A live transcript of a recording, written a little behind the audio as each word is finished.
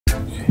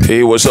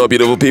Hey, what's up,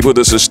 beautiful people?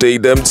 This is Stay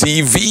Them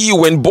TV.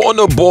 When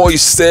Burna Boy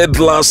said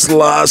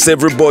last,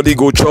 everybody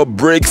go chop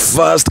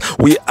breakfast,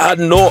 we had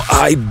no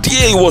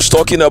idea he was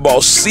talking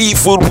about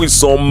seafood with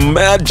some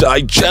mad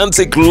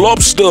gigantic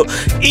lobster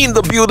in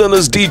the building.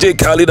 As DJ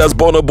Khaled, as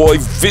Burna Boy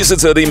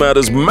visited him at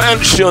his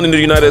mansion in the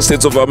United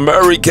States of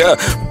America.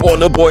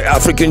 Burna Boy,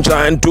 African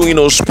giant, doing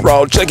us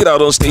proud. Check it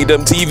out on Stay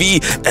Them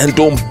TV, and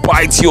don't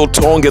bite your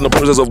tongue in the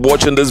process of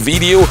watching this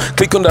video.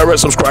 Click on that red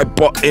subscribe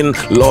button.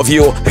 Love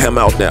you. Ham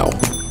out now.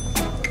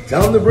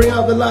 Tell him to bring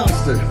out the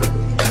lobster.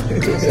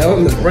 Tell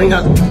him to bring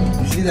out.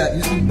 You see that?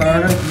 You see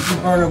Burna? You see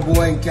Burna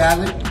Boy and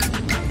Khaled?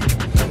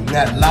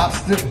 That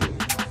lobster.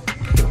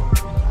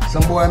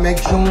 Some boy make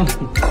tune.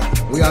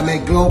 We all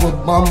make global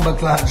bomber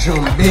clock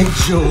tune, big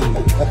tune.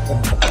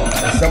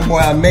 Some boy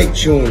I make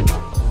tune.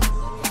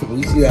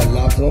 You see that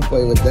lobster? Don't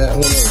play with that.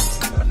 Hold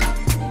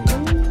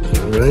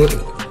on. Right?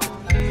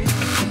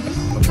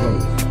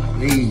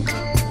 Please.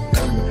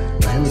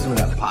 Let me do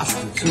that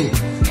pasta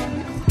too.